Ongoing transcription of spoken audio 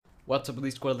What's up,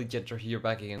 Elite Squad? Legender here,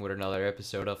 back again with another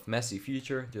episode of Messy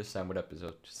Future, this time with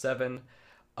episode 7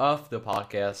 of the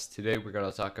podcast. Today we're going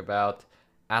to talk about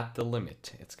At the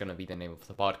Limit. It's going to be the name of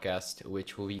the podcast,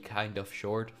 which will be kind of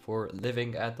short for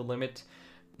Living at the Limit.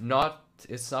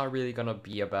 It's not really going to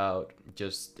be about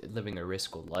just living a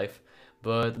riskful life,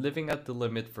 but living at the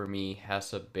limit for me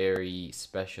has a very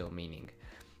special meaning.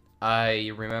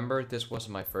 I remember this was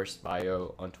my first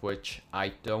bio on Twitch.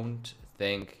 I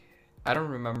don't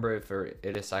remember if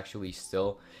it is actually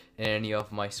still in any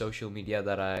of my social media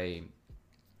that I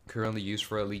currently use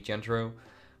for Elite Gentro,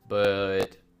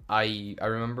 but I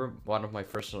remember one of my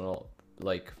personal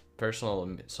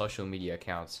social media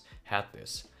accounts had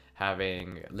this,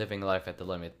 having living life at the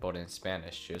limit, but in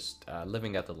Spanish, just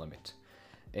living at the limit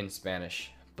in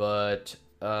Spanish. But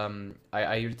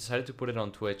I decided to put it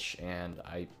on Twitch, and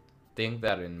I think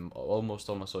that in almost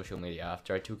all my social media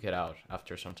after I took it out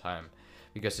after some time,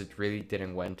 because it really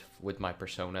didn't went with my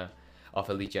persona of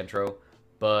Elite Gentro.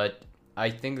 But I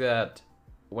think that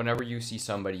whenever you see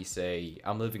somebody say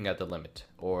I'm living at the limit,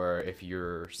 or if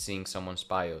you're seeing someone's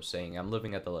bio saying I'm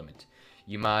living at the limit,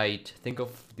 you might think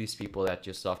of these people that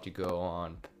just love to go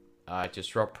on,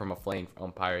 just drop from a plane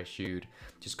on parachute,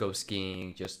 just go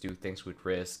skiing, just do things with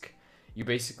risk. You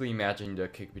basically imagine the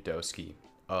Kick Buttowski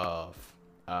of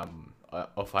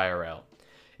IRL.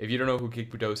 If you don't know who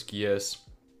Kick Buttowski is,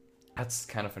 that's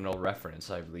kind of an old reference,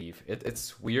 I believe.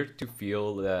 It's weird to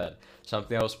feel that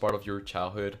something that was part of your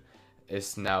childhood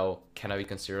is now kind of be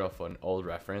considered of an old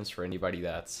reference for anybody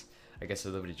that's, I guess, a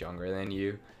little bit younger than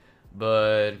you.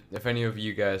 But if any of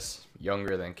you guys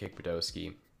younger than Kick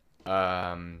Buttowski,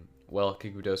 well,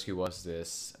 Kick Buttowski was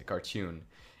this cartoon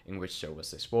in which there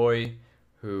was this boy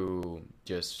who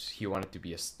he wanted to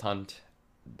be a stunt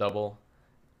double.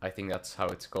 I think that's how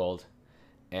it's called.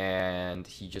 And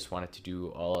he just wanted to do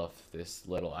all of this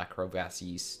little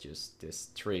acrobacies, just this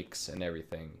tricks and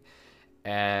everything.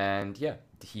 And yeah,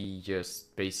 he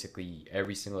just basically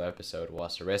every single episode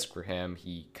was a risk for him.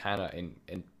 He kind of in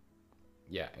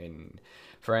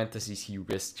parentheses, he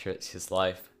risked his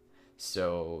life.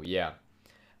 So yeah,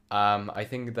 I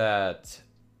think that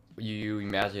you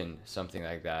imagine something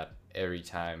like that every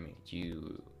time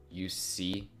you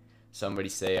see somebody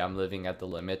say I'm living at the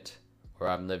limit, or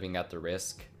I'm living at the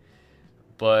risk.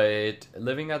 But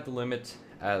living at the limit,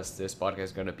 as this podcast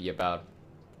is going to be about,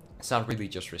 it's not really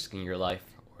just risking your life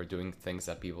or doing things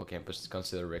that people can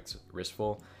consider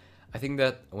riskful. I think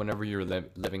that whenever you're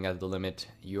living at the limit,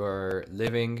 you're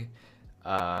living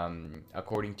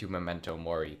according to Memento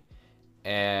Mori.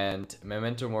 And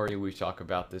Memento Mori, we've talked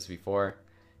about this before,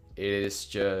 it is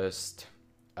just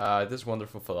this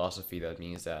wonderful philosophy that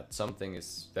means that something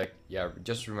is like, yeah,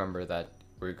 just remember that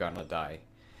we're gonna die.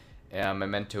 And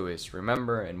Memento is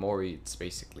remember, and Mori, it's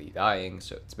basically dying.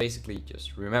 So it's basically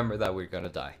just remember that we're gonna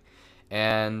die.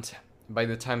 And by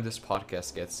the time this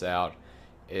podcast gets out,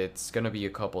 it's gonna be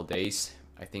a couple days,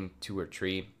 I think 2 or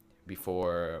 3,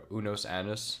 before Unos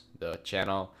Annus, the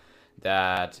channel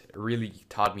that really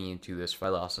taught me into this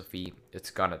philosophy, it's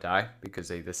gonna die, because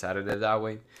they decided it that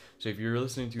way. So if you're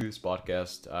listening to this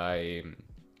podcast,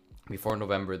 before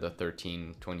November the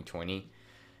 13th, 2020,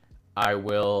 I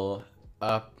will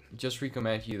just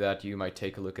recommend you that you might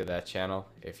take a look at that channel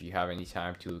if you have any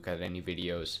time to look at any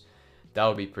videos. That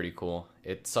would be pretty cool.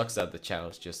 It sucks that the channel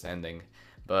is just ending,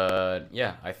 but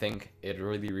yeah, I think it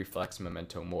really reflects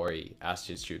Memento Mori as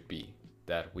it should be,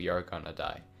 that we are gonna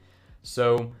die.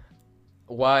 So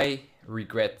why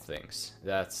regret things?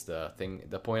 That's the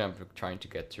point I'm trying to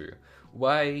get through.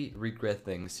 Why regret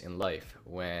things in life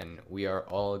when we are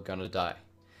all gonna die?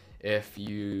 If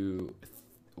you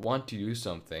want to do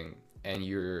something and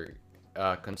you're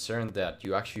concerned that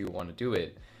you actually want to do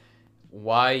it,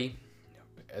 why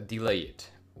delay it?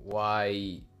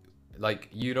 Why, like,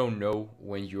 you don't know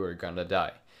when you're gonna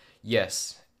die.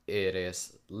 Yes, it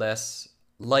is less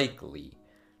likely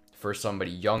for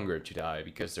somebody younger to die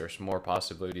because there's more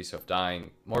possibilities of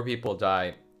dying. More people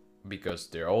die because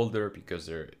they're older, because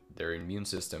their immune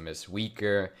system is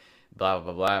weaker, blah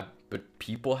blah blah. But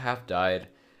people have died,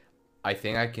 I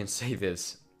think I can say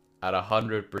this at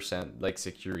 100% like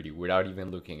security without even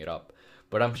looking it up,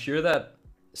 but I'm sure that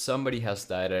somebody has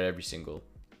died at every single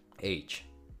age.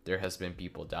 There has been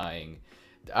people dying.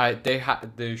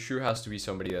 There sure has to be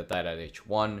somebody that died at age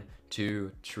 1,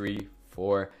 2, 3,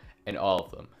 4, and all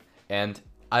of them. And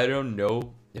I don't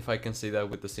know if I can say that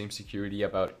with the same security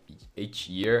about each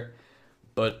year,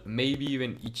 but maybe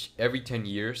even every 10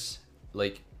 years,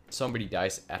 like, somebody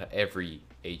dies at every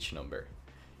age number.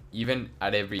 Even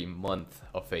at every month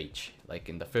of age, like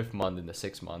in the 5th month, in the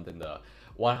 6th month, in the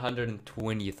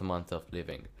 120th month of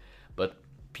living. But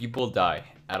people die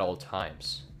at all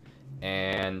times,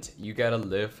 and you gotta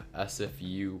live as if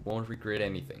you won't regret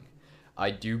anything.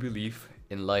 I do believe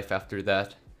in life after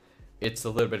that. It's a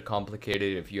little bit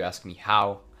complicated if you ask me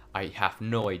how. I have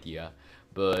no idea,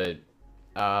 but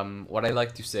what I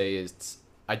like to say is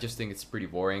I just think it's pretty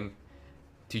boring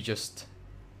to just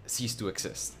cease to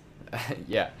exist.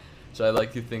 Yeah, so I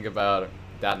like to think about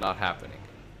that not happening.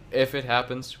 If it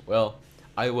happens, well,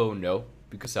 I won't know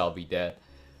because I'll be dead.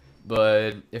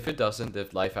 But if it doesn't,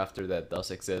 if life after that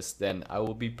does exist, then I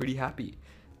will be pretty happy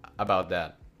about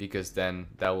that because then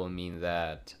that will mean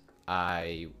that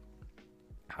I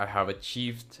I have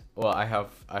achieved, well, I have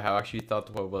actually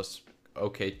thought what was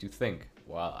okay to think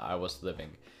while I was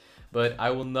living. But I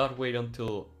will not wait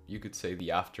until you could say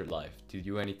the afterlife to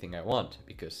do anything I want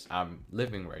because I'm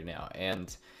living right now.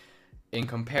 And in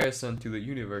comparison to the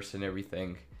universe and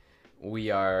everything,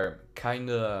 we are kind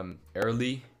of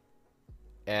early,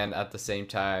 and at the same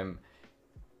time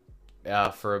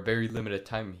for a very limited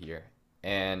time here.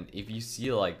 And if you see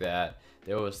it like that,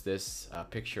 there was this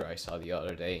picture I saw the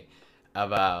other day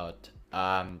about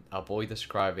a boy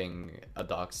describing a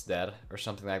dog's death or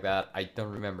something like that. I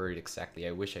don't remember it exactly.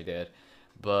 I wish I did.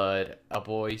 But a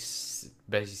boy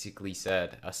basically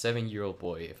said, a 7-year-old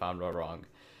boy, if I'm not wrong,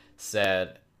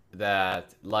 said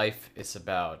that life is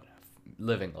about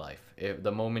living life. If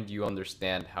the moment you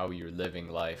understand how you're living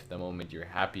life, the moment you're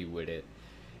happy with it,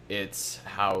 it's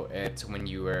when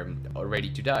you are ready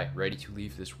to die, ready to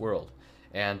leave this world.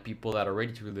 And people that are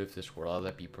ready to leave this world are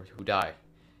the people who die.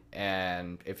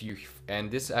 And if you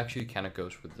and this actually kind of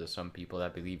goes with some people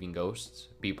that believe in ghosts.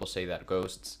 People say that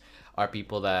ghosts are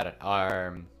people that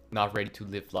are not ready to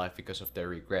live life because of their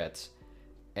regrets.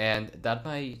 And that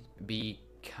might be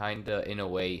kind of in a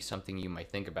way something you might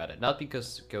think about it, not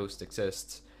because ghost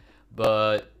exists,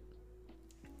 but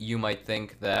you might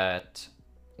think that,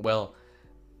 well,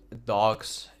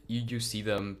 dogs, you see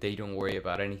them, they don't worry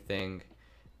about anything,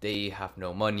 they have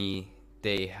no money,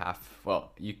 they have,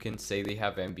 well, you can say they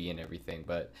have envy and everything,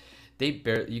 but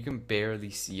you can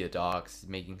barely see a dog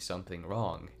making something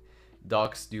wrong.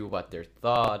 Dogs do what they're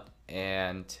taught,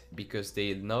 and because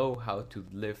they know how to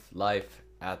live life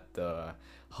at the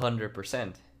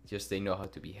 100%, just they know how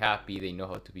to be happy, they know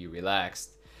how to be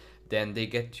relaxed, then they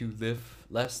get to live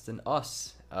less than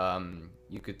us.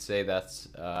 You could say that's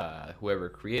whoever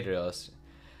created us,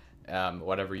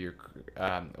 whatever your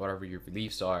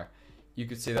beliefs are. You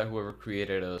could say that whoever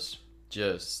created us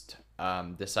just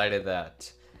decided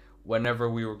that whenever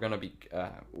we were gonna be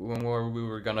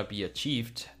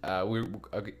achieved, we were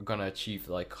gonna achieve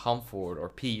like comfort or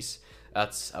peace.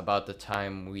 That's about the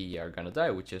time we are gonna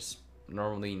die, which is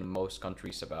normally in most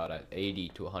countries about at 80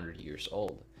 to 100 years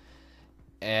old.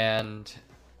 And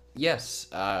yes,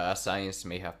 science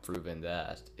may have proven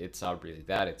that it's not really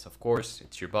that. It's, of course,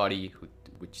 it's your body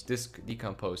which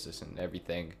decomposes and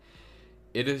everything.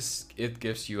 It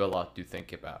gives you a lot to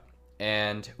think about.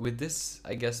 And with this,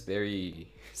 I guess, very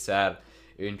sad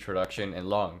introduction and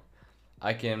long,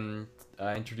 I can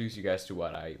introduce you guys to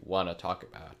what I want to talk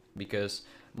about, because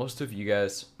most of you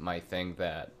guys might think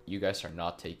that you guys are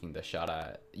not taking the shot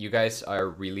at, you guys are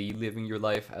really living your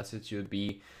life as it should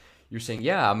be. You're saying,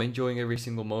 yeah, I'm enjoying every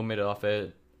single moment of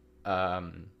it.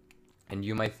 And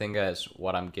you might think as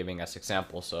what I'm giving as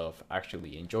examples of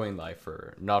actually enjoying life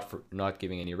or not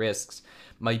giving any risks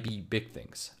might be big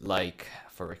things, like,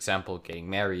 for example, getting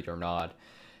married or not,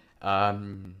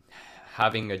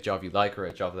 having a job you like or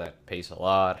a job that pays a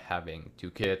lot, having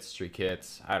 2 kids, 3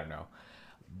 kids, I don't know.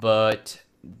 But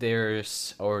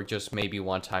or just maybe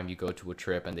one time you go to a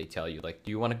trip and they tell you, like,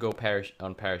 do you want to go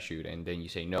on parachute? And then you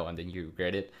say no, and then you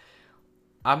regret it.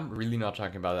 I'm really not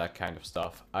talking about that kind of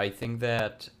stuff. I think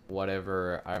that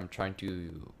whatever I'm trying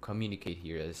to communicate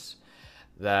here is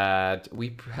that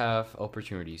we have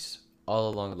opportunities all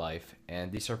along life,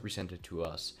 and these are presented to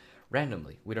us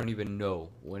randomly. We don't even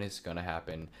know when it's gonna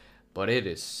happen, but it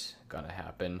is gonna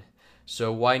happen.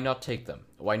 So why not take them?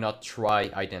 Why not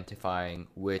try identifying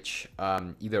which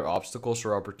either obstacles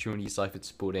or opportunities life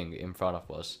is putting in front of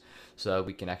us, so that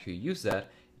we can actually use that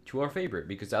to our favor?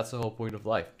 Because that's the whole point of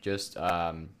life. Just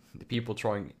the people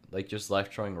throwing, like, just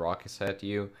life throwing rocks at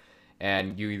you,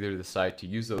 and you either decide to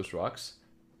use those rocks,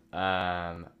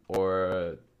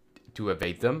 or to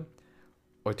evade them,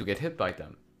 or to get hit by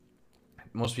them.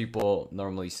 Most people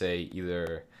normally say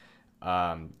either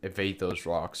evade those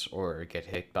rocks or get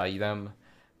hit by them.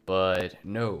 But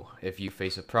no, if you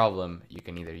face a problem, you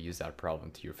can either use that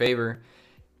problem to your favor.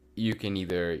 You can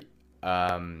either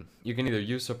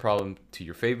use a problem to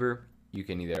your favor. You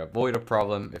can either avoid a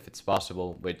problem if it's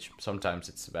possible, which sometimes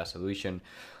it's the best solution,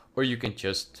 or you can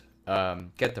just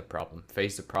get the problem,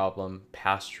 face the problem,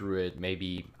 pass through it,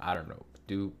 maybe, I don't know,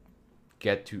 do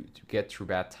to get through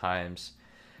bad times.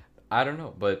 I don't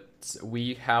know, but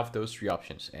we have those three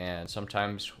options, and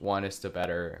sometimes one is the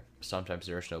better, sometimes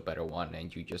there's no better one,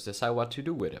 and you just decide what to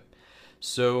do with it.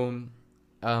 So,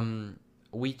 um,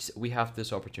 we have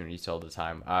this opportunities all the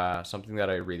time. Something that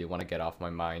I really want to get off my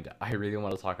mind. I really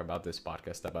want to talk about this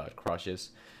podcast about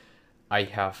crushes. I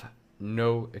have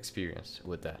no experience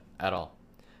with that at all.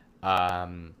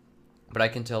 Um, but I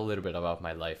can tell a little bit about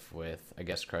my life with, I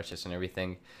guess, crushes and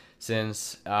everything.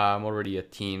 Since I'm already a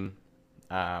teen,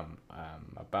 not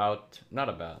about,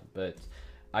 but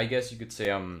I guess you could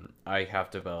say I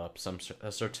have developed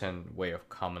a certain way of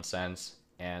common sense.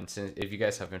 And since if you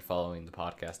guys have been following the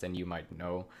podcast, then you might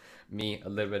know me a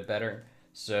little bit better.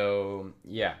 So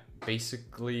yeah,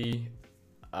 basically,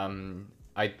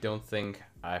 I don't think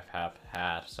have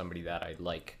had somebody that I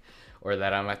like or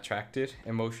that I'm attracted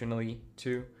emotionally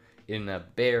to in a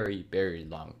very, very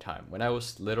long time. When I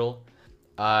was little,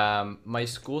 my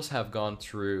schools have gone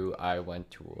through, I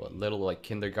went to a little like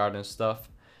kindergarten stuff,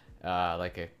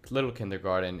 like a little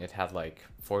kindergarten. It had like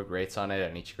 4 grades on it,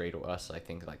 and each grade was, I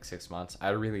think, like 6 months. I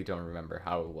really don't remember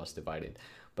how it was divided,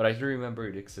 but I do remember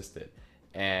it existed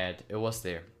and it was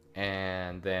there.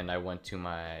 And then I went to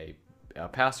my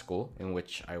past school, in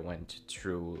which I went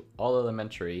through all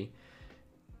elementary,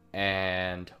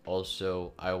 and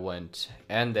also I went,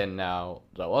 and then now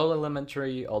the all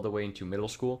elementary all the way into middle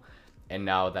school. And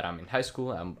now that I'm in high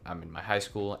school, I'm in my high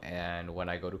school, and when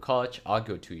I go to college, I'll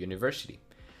go to university.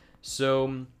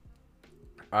 So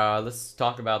let's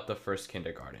talk about the first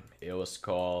kindergarten. It was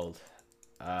called,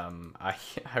 I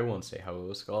I won't say how it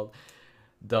was called.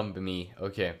 Dumb me.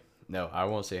 Okay, no, I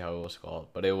won't say how it was called,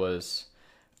 but it was,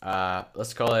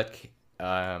 let's call it,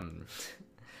 um,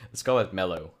 let's call it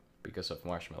Mellow because of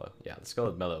Marshmallow. Yeah, let's call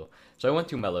it Mellow. So I went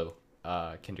to Mellow,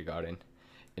 kindergarten.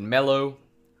 In Mellow,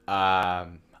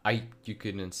 I you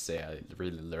couldn't say I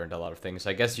really learned a lot of things.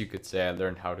 I guess you could say I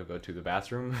learned how to go to the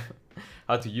bathroom,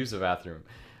 how to use the bathroom.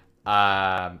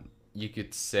 You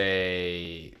could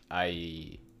say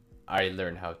I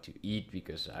learned how to eat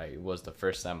because I was the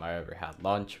first time I ever had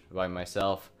lunch by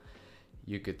myself.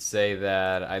 You could say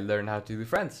that I learned how to do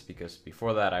friends because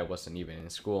before that I wasn't even in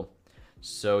school.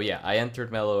 So yeah, I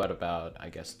entered Mellow at about, I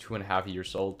guess, 2.5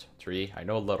 years old, 3. I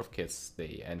know a lot of kids,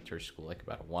 they enter school like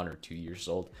about 1 or 2 years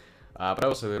old, but I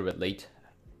was a little bit late.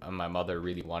 My mother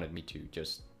really wanted me to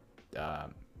just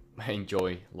um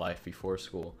enjoy life before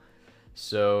school.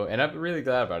 So, and I'm really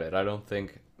glad about it. I don't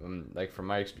think, like from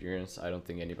my experience, I don't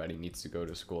think anybody needs to go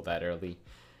to school that early.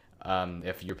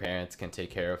 If your parents can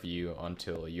take care of you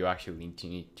until you actually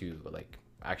need to like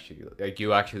actually like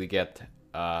you actually get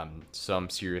some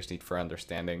serious need for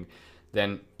understanding,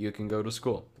 then you can go to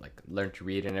school, like learn to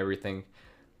read and everything.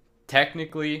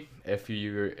 Technically, if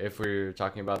we're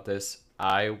talking about this,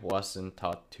 I wasn't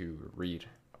taught to read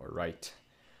or write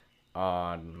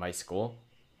on my school.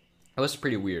 It was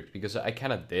pretty weird because I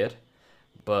kind of did,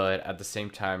 but at the same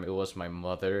time, it was my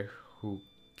mother who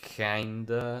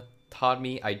kind of taught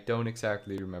me. I don't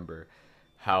exactly remember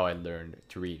how I learned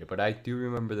to read, but I do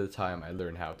remember the time I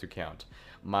learned how to count.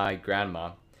 My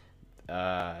grandma,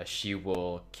 she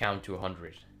will count to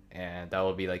 100, and that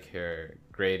will be like her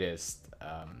greatest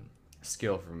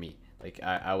skill for me. Like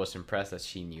I was impressed that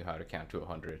she knew how to count to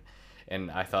 100,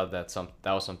 and I thought that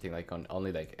was something like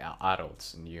only like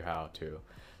adults knew how to.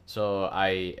 So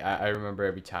I remember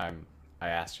every time I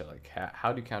asked her like,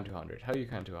 how do you count to 100? How do you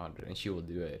count to 100? And she will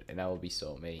do it, and I will be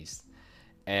so amazed.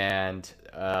 And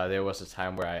there was a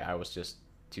time where I was just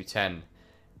to 10,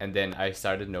 and then I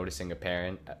started noticing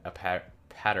pattern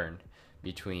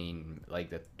between like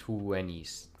the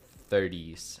 20s,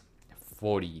 30s,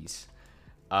 40s.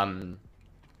 Um,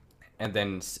 and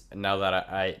then now that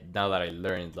I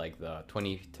learned like the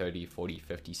 20, 30, 40,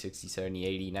 50, 60, 70,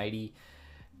 80, 90,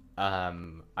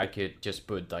 I could just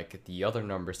put like the other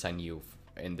numbers I knew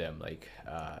in them, like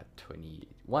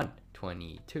 21,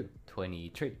 22,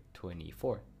 23,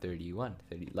 24, 31,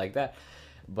 30, like that,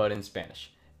 but in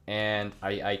Spanish. And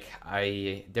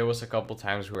there was a couple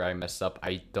times where I messed up.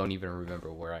 I don't even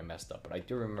remember where I messed up, but I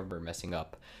do remember messing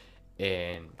up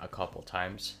in a couple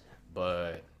times.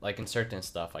 But like in certain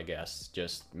stuff, I guess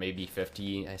just maybe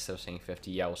 50 instead of saying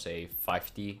 50, I will say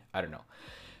 50. I don't know,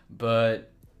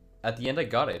 but at the end I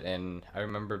got it, and I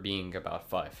remember being about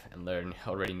 5 and learn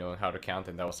already knowing how to count,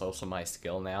 and that was also my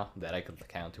skill now that I could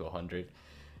count to 100.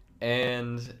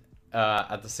 And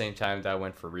at the same time that I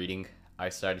went for reading, I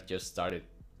started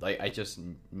like I just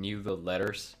knew the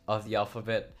letters of the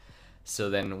alphabet. So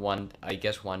then one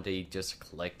day just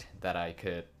clicked that I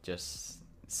could just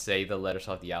say the letters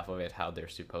of the alphabet how they're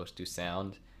supposed to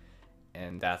sound,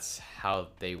 and that's how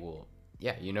they will,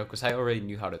 yeah, because I already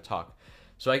knew how to talk.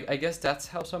 So I guess that's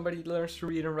how somebody learns to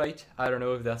read and write. I don't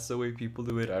know if that's the way people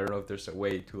do it. I don't know if there's a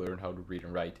way to learn how to read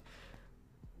and write,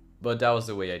 but that was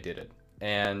the way I did it.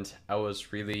 And I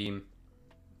was really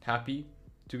happy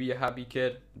to be a happy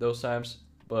kid those times.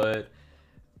 But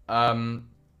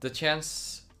the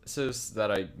chances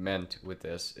that I meant with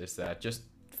this is that, just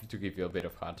to give you a bit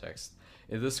of context,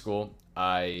 in this school,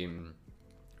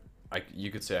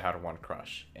 you could say I had one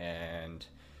crush, and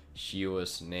she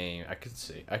was named. I could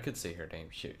say her name.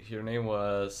 Her name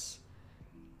was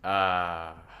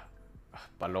uh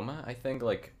Paloma. I think,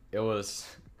 like, it was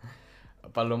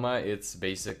Paloma. It's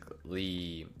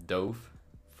basically Dove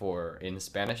for in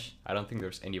Spanish. I don't think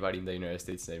there's anybody in the United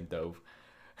States named Dove.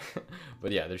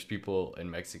 But yeah, there's people in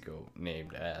Mexico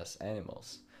named as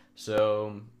animals.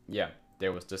 So yeah,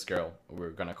 there was this girl.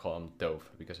 We're gonna call him Dove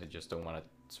because I just don't want to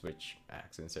switch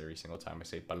accents every single time I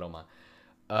say Paloma.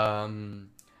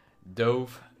 Um,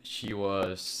 Dove, she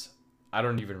was. I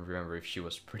don't even remember if she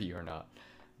was pretty or not,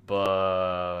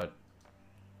 but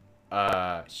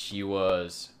she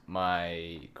was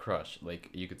my crush. Like,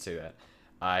 you could say that.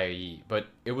 But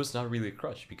it was not really a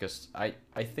crush, because I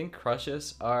think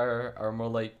crushes are more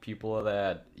like people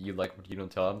that you like but you don't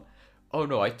tell them. Oh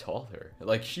no, I told her.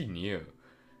 Like, she knew.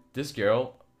 This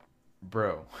girl,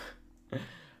 bro.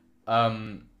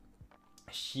 um,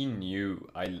 she knew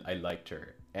I liked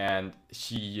her, and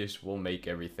she just will make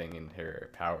everything in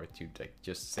her power to, like,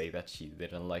 just say that she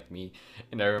didn't like me.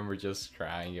 And I remember just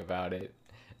crying about it,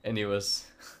 and it was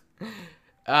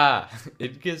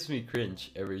it gives me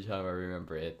cringe every time I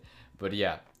remember it. But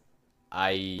yeah,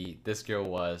 I this girl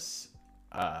was,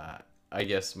 I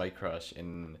guess, my crush.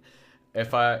 And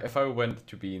if I went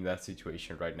to be in that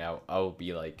situation right now, I would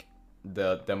be like,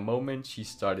 the moment she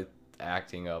started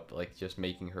acting up, like just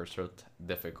making herself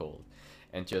difficult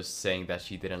and just saying that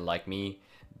she didn't like me,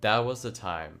 that was the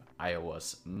time I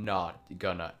was not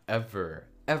gonna ever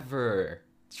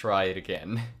try it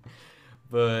again.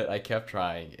 But I kept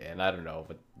trying, and I don't know.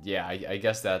 But yeah, I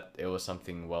guess that it was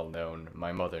something well known.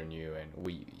 My mother knew, and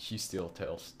she still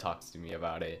talks to me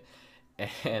about it.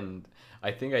 And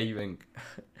I think I even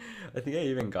I think I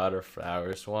even got her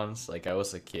flowers once. Like, I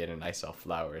was a kid and I saw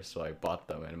flowers, so I bought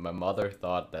them. And my mother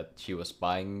thought that she was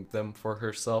buying them for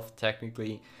herself,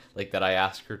 technically, like that I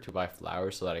asked her to buy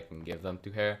flowers so that I can give them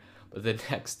to her. But the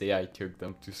next day I took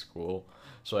them to school,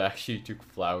 so I actually took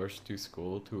flowers to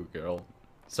school to a girl,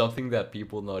 something that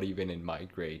people not even in my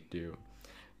grade do.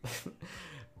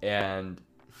 and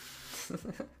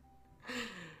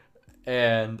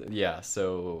and yeah,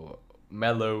 so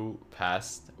Mello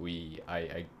passed.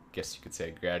 I guess you could say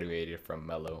I graduated from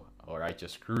Mello, or I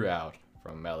just grew out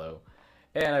from Mello,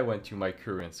 and I went to my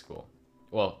current school.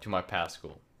 Well, to my past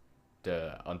school,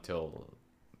 the until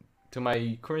to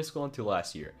my current school until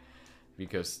last year,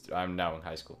 because I'm now in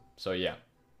high school. So yeah,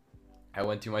 I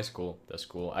went to my school, the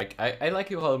school. I like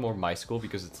to call it more my school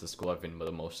because it's the school I've been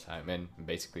the most time in,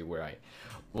 basically where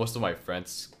most of my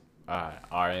friends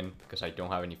are in, because I don't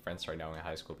have any friends right now in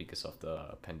high school because of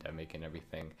the pandemic and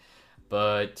everything.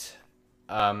 But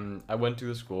I went to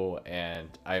the school, and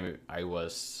I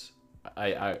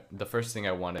the first thing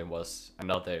I wanted was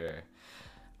another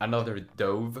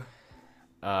Dove,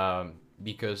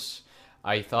 because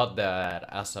I thought that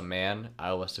as a man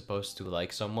I was supposed to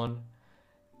like someone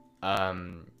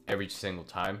every single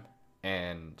time.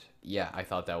 And yeah, I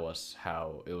thought that was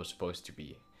how it was supposed to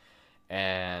be.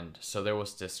 And so there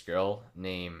was this girl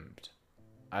named,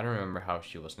 I don't remember how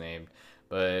she was named,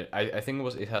 but I think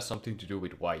it has something to do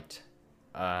with white.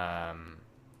 um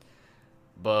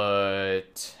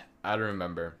but I don't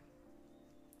remember.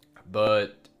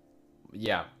 But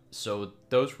yeah, so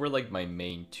those were like my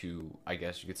main two, I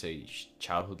guess you could say,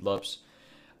 childhood loves.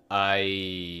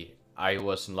 I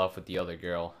was in love with the other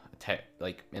girl.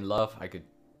 Like, in love, I could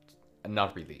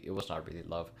not really. It was not really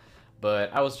love,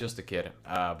 but I was just a kid.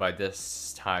 By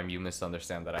this time, you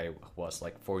misunderstand that I was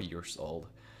like 4 years old.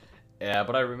 Yeah,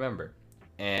 but I remember.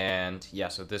 And yeah,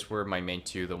 so these were my main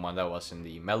two. The one that was in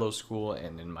the Mellow school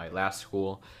and in my last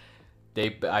school.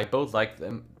 I both like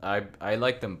them. I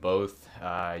like them both.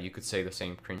 You could say the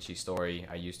same cringy story.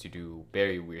 I used to do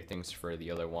very weird things for the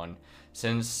other one,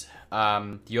 since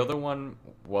the other one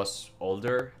was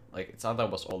older. Like, it's not that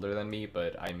was older than me,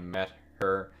 but I met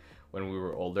her when we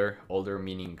were older. Older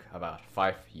meaning about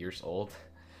 5 years old.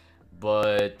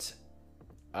 But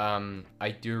I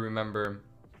do remember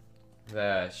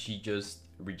that she just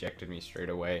rejected me straight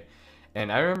away,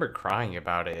 and I remember crying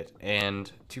about it. And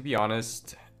to be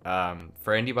honest,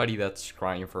 for anybody that's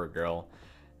crying for a girl,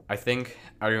 I think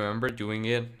I remember doing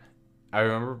it. I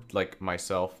remember like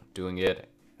myself doing it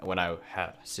when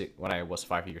when I was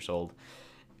 5 years old,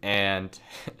 and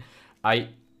I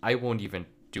I won't even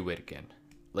do it again.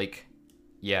 Like,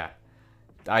 yeah,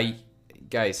 I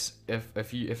guys,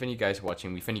 if any guys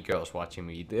watching me, if any girls watching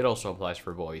me, it also applies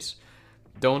for boys.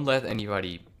 Don't let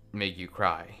anybody make you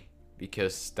cry,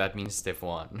 because that means they've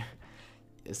won.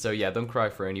 So yeah, don't cry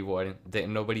for anyone.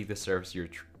 Nobody deserves your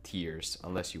tears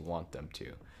unless you want them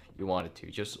to. You want it to.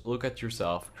 Just look at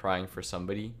yourself crying for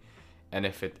somebody, and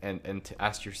if it and to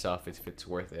ask yourself if it's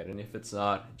worth it, and if it's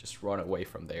not, just run away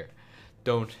from there.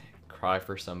 Don't cry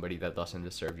for somebody that doesn't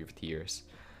deserve your tears.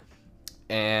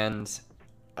 And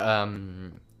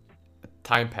um,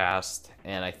 time passed,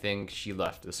 and I think she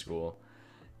left the school,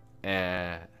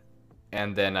 and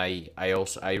then I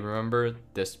remember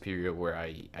this period where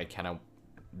I kind of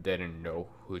didn't know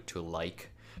who to like,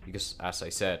 because as I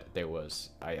said,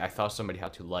 I thought somebody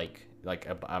had to like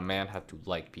a man had to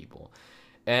like people,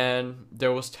 and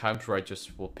there was times where I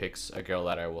just will pick a girl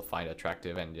that I will find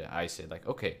attractive, and I said like,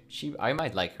 okay, I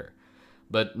might like her,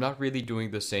 but not really doing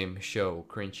the same show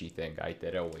cringy thing I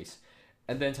did always.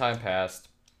 And then time passed,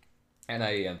 and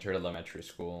I entered elementary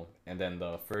school, and then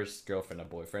the first girlfriend and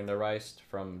boyfriend arised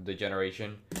from the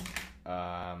generation.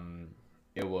 Um,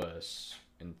 it was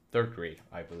in third grade,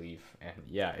 I believe, and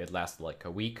yeah, it lasted like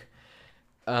a week.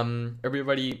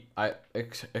 Everybody,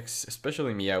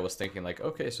 especially me, I was thinking like,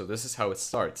 okay, so this is how it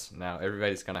starts. Now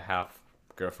everybody's gonna have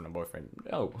girlfriend and boyfriend.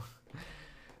 No,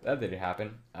 that didn't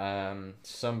happen.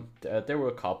 There were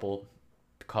a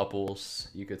couples,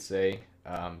 you could say,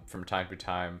 from time to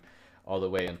time, all the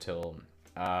way until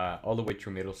all the way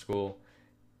through middle school.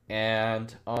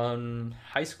 And on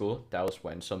high school, that was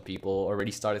when some people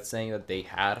already started saying that they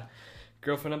had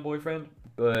girlfriend and boyfriend.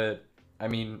 But I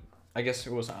mean, I guess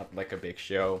it was not like a big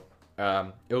show.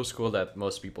 It was cool that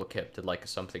most people kept it like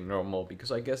something normal,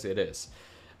 because I guess it is.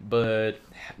 But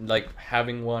like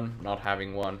having one, not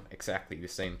having one, exactly the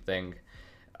same thing.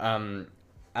 Um,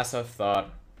 as I thought,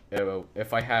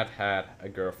 if I had had a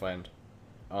girlfriend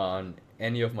on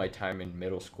any of my time in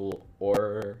middle school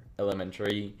or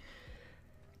elementary,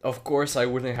 of course I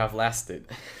wouldn't have lasted.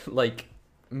 Like,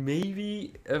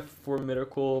 maybe if for middle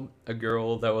school a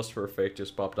girl that was perfect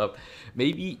just popped up,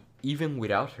 maybe even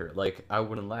without her, like, I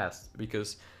wouldn't last,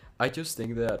 because I just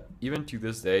think that even to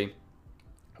this day,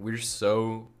 we're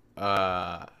so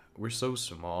we're so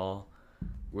small,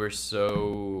 we're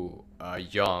so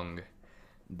young.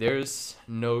 There's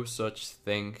no such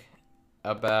thing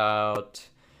about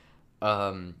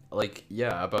like,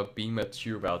 yeah, about being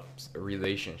mature about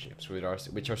relationships with our,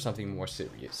 which are something more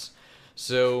serious.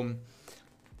 So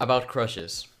about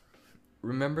crushes,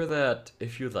 remember that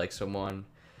if you like someone,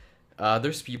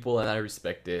 there's people, and I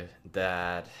respect it,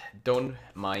 that don't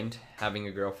mind having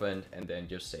a girlfriend and then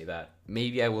just say that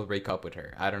maybe I will break up with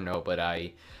her, I don't know, but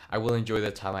I will enjoy the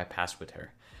time I pass with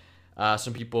her.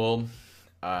 Some people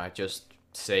just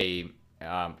say,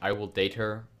 I will date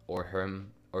her or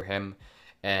him,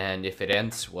 and if it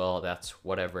ends, well, that's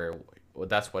whatever. Well,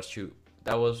 that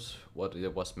was what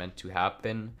it was meant to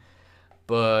happen.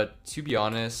 But to be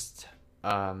honest,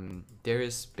 there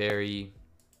is very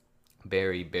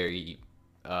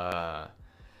uh,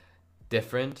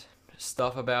 different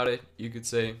stuff about it. You could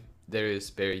say there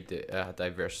is very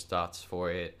diverse thoughts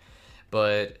for it,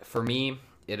 but for me,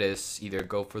 it is either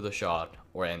go for the shot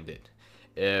or end it.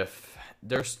 If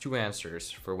there's two answers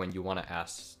for when you want to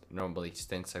ask normally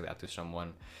things like that to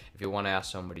someone. If you want to ask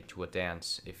somebody to a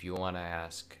dance, if you want to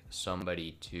ask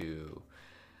somebody to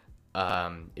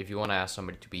if you want to ask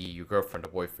somebody to be your girlfriend or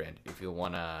boyfriend, if you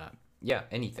want to, yeah,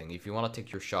 anything, if you want to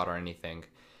take your shot or anything,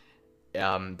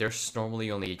 there's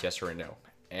normally only a yes or a no,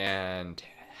 and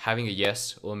having a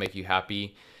yes will make you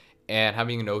happy, and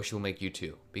having a no will make you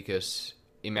too, because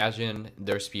imagine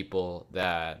there's people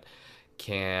that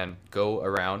can go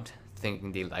around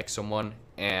thinking they like someone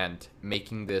and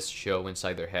making this show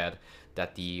inside their head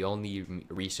that the only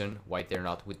reason why they're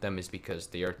not with them is because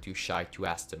they are too shy to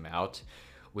ask them out,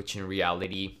 which in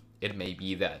reality it may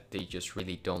be that they just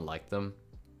really don't like them.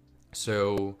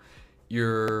 So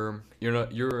you're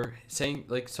saying,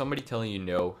 like, somebody telling you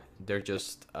no, they're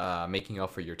just making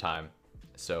up for your time.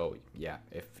 So yeah,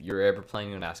 if you're ever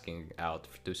planning on asking out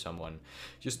to someone,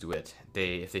 just do it.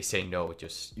 If they say no,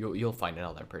 just you'll find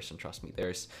another person. Trust me.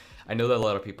 I know that a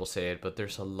lot of people say it, but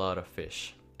there's a lot of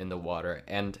fish in the water,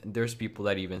 and there's people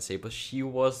that even say, but she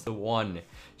was the one.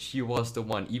 She was the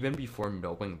one, even before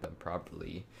knowing them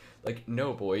properly. Like,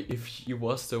 no, boy, if she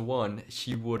was the one,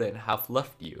 she wouldn't have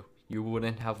left you. You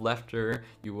wouldn't have left her.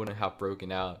 You wouldn't have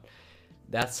broken out.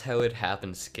 That's how it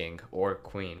happens, king or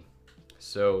queen.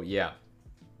 So yeah.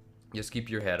 Just keep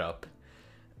your head up.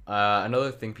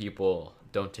 Another thing people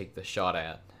don't take the shot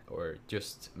at, or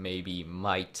just maybe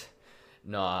might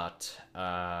not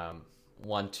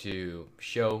want to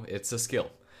show, it's a skill.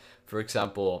 For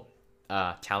example,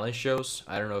 talent shows.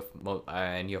 I don't know if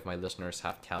any of my listeners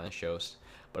have talent shows,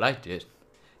 but I did.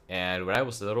 And when I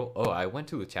was little, oh, I went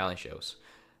to the talent shows.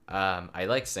 I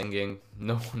like singing.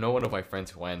 No, no one of my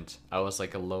friends went. I was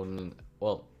like alone.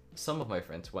 Well, some of my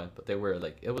friends went, but they were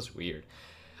like, it was weird.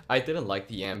 I didn't like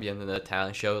the ambient in the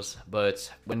talent shows,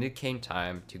 but when it came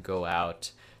time to go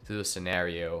out to the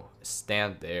scenario,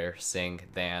 stand there, sing,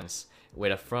 dance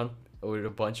with a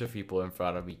bunch of people in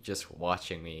front of me just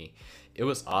watching me, it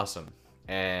was awesome.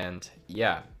 And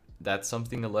yeah, that's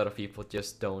something a lot of people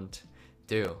just don't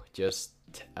do.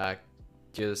 Uh,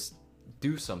 just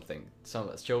do something.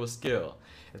 Show a skill.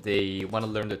 If they want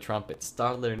to learn the trumpet,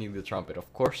 start learning the trumpet.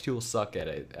 Of course, you'll suck at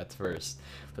it at first,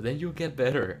 but then you'll get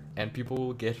better, and people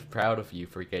will get proud of you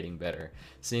for getting better.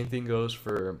 Same thing goes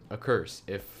for a curse.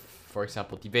 If, for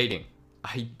example, debating,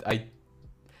 I I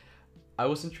I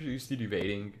was introduced to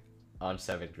debating on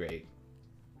seventh grade,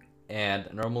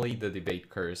 and normally the debate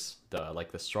curse,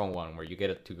 the strong one where you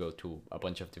get to go to a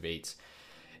bunch of debates,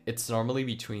 it's normally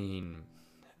between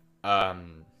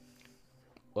um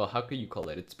well, how could you call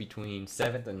it? It's between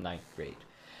seventh and ninth grade.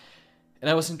 And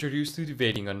I was introduced to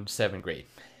debating on seventh grade.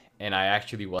 And I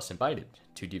actually was invited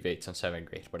to debates on seventh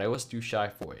grade, but I was too shy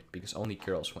for it because only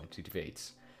girls went to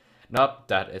debates. Not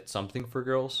that it's something for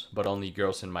girls, but only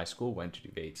girls in my school went to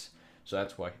debates. So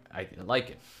that's why I didn't like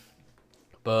it.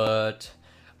 But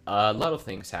a lot of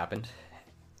things happened,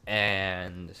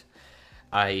 and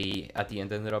I at the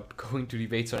end ended up going to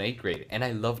debates on eighth grade, and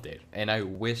I loved it. And I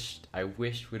wished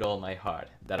with all my heart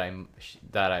that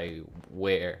I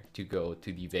were to go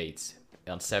to debates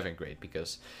on seventh grade,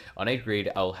 because on eighth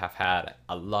grade I'll have had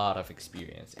a lot of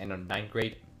experience, and on ninth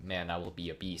grade, man, I will be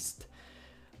a beast.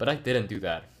 But I didn't do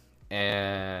that,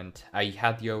 and I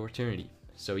had the opportunity.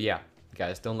 So yeah,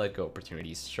 guys, don't let go of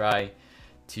opportunities. Try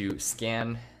to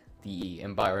scan the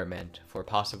environment for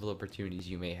possible opportunities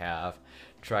you may have.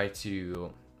 Try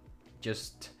to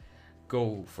just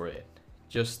go for it.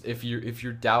 Just if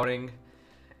you're doubting,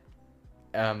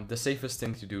 the safest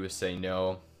thing to do is say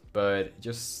no, but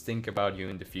just think about you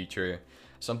in the future.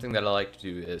 Something that I like to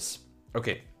do is,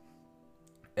 okay,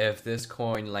 if this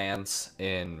coin lands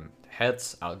in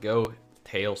heads, I'll go,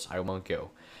 tails, I won't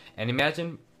go. And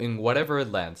imagine in whatever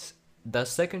it lands, the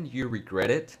second you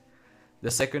regret it, the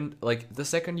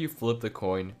second you flip the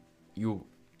coin, you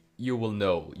you will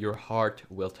know, your heart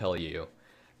will tell you,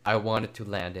 I want it to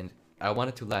land in I want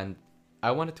it to land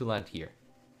I want it to land here.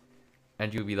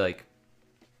 And you'll be like,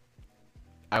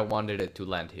 I wanted it to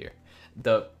land here.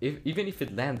 Even if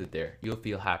it landed there, you'll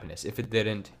feel happiness. If it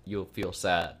didn't, you'll feel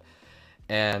sad.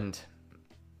 And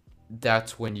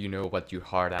that's when you know what your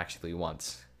heart actually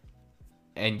wants.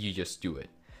 And you just do it.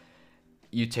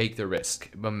 You take the risk.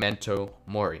 Memento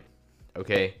mori.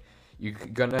 Okay? You're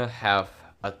gonna have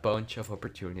a bunch of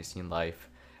opportunities in life,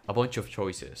 a bunch of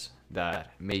choices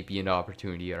that may be an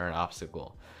opportunity or an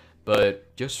obstacle.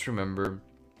 But just remember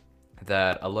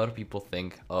that a lot of people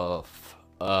think of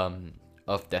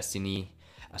destiny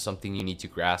as something you need to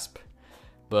grasp,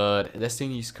 but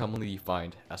destiny is commonly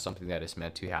defined as something that is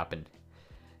meant to happen.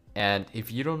 And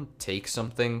if you don't take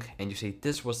something and you say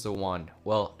this was the one,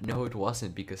 well, no, it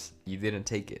wasn't, because you didn't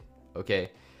take it.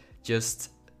 Okay, just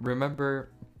remember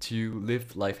to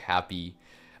live life happy,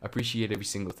 appreciate every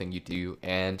single thing you do,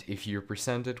 and if you're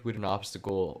presented with an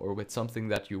obstacle or with something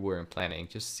that you weren't planning,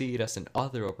 just see it as an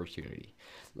other opportunity.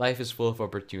 Life is full of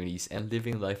opportunities, and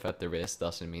living life at the risk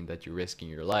doesn't mean that you're risking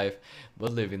your life,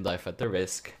 but living life at the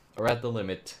risk or at the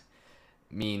limit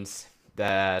means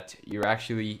that you're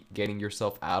actually getting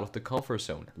yourself out of the comfort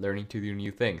zone, learning to do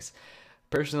new things.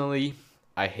 Personally,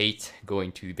 I hate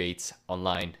going to debates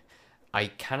online. I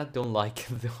kind of don't like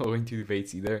going to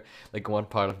debates either. Like, one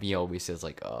part of me always says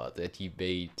like, oh, the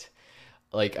debate.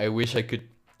 Like, I wish I could.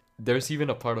 There's even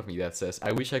a part of me that says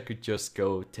I wish I could just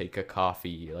go take a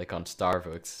coffee like on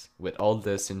Starbucks with all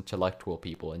this intellectual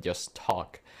people and just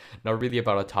talk. Not really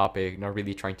about a topic, not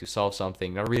really trying to solve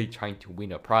something, not really trying to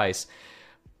win a prize,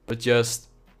 but just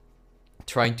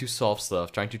trying to solve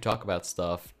stuff, trying to talk about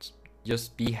stuff,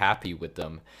 just be happy with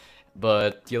them.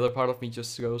 But the other part of me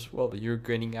just goes, well, you're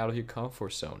getting out of your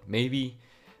comfort zone. Maybe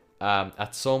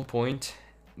at some point,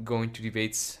 going to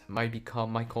debates might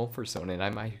become my comfort zone, and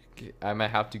I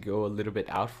might have to go a little bit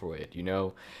out for it.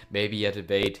 Maybe a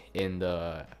debate in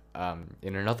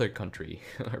another country,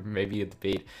 or maybe a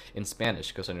debate in Spanish,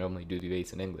 because I normally do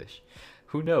debates in English.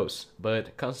 Who knows?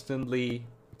 But constantly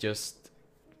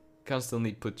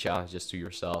put challenges to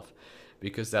yourself,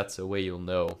 because that's the way you'll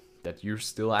know that you're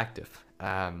still active.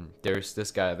 There's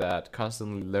this guy that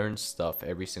constantly learns stuff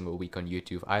every single week on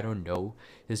YouTube. I don't know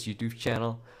his YouTube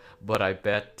channel, but I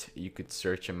bet you could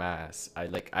search him as I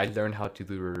learned how to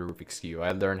do the Rubik's Cube.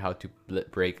 I learned how to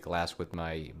break glass with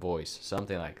my voice,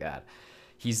 something like that.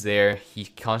 He's there. He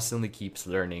constantly keeps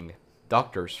learning.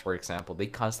 Doctors, for example, they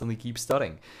constantly keep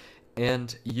studying,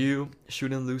 and you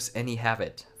shouldn't lose any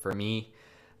habit. For me,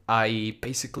 I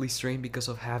basically stream because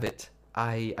of habit.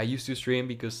 I used to stream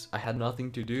because I had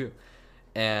nothing to do,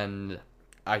 and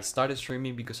I started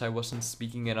streaming because I wasn't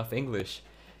speaking enough English,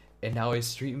 and now I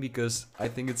stream because I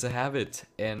think it's a habit,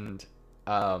 and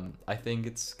I think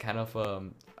it's kind of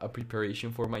a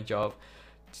preparation for my job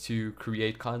to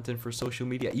create content for social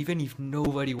media, even if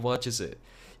nobody watches it.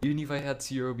 Even if I had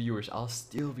 0 viewers, I'll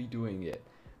still be doing it.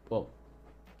 Well,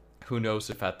 who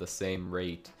knows if at the same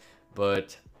rate,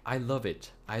 but I love it.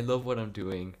 I love what I'm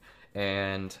doing,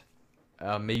 and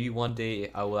maybe one day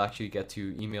I will actually get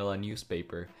to email a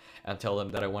newspaper and tell them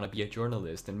that I want to be a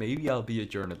journalist, and maybe I'll be a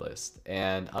journalist,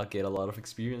 and I'll get a lot of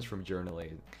experience from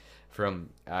journaling, from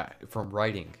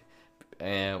writing,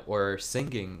 or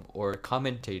singing, or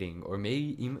commentating, or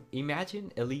maybe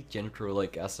imagine Elite Gentro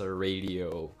like as a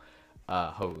radio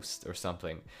host or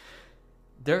something.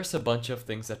 There's a bunch of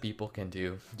things that people can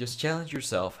do. Just challenge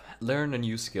yourself, learn a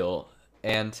new skill,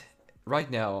 and right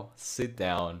now sit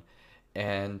down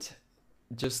and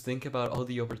just think about all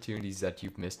the opportunities that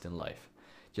you've missed in life.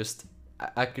 Just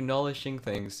acknowledging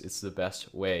things is the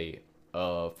best way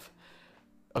of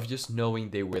just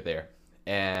knowing they were there,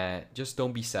 and just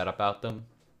don't be sad about them.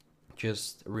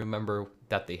 Just remember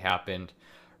that they happened,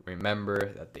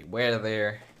 remember that they were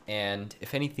there, and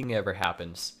if anything ever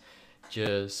happens,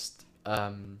 just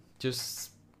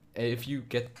just if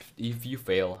you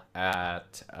fail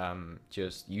at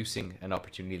just using an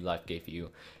opportunity life gave you,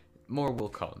 more will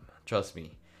come, trust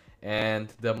me.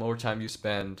 And the more time you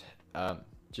spend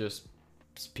just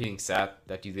being sad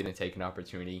that you didn't take an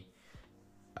opportunity,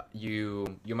 you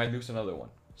might lose another one.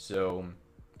 So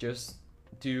just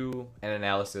do an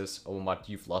analysis of what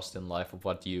you've lost in life, of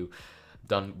what you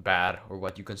done bad, or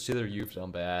what you consider you've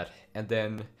done bad, and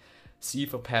then see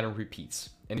if a pattern repeats.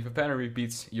 And if a pattern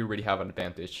repeats, you already have an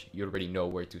advantage. You already know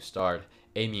where to start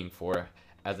aiming for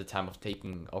at the time of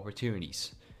taking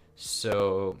opportunities.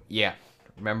 So yeah,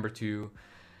 remember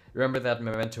that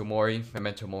memento mori.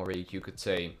 Memento mori, you could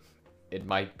say, it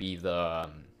might be the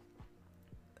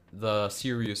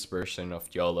serious version of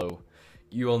YOLO.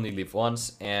 You only live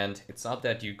once, and it's not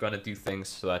that you're gonna do things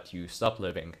so that you stop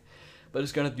living, but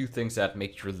it's gonna do things that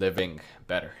make your living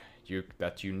better.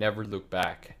 That you never look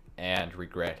back and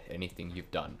regret anything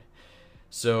you've done.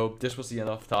 So this was the end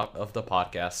of the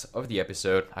podcast, of the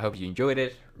episode. I hope you enjoyed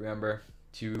it. Remember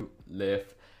to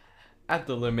live at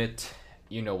the limit.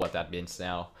 You know what that means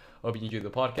now. Hope you enjoyed the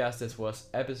podcast. This was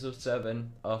episode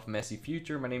 7 of Messy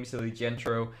Future. My name is Elite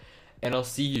Gentro, and I'll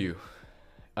see you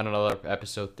on another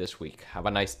episode this week. Have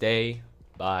a nice day.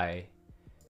 Bye.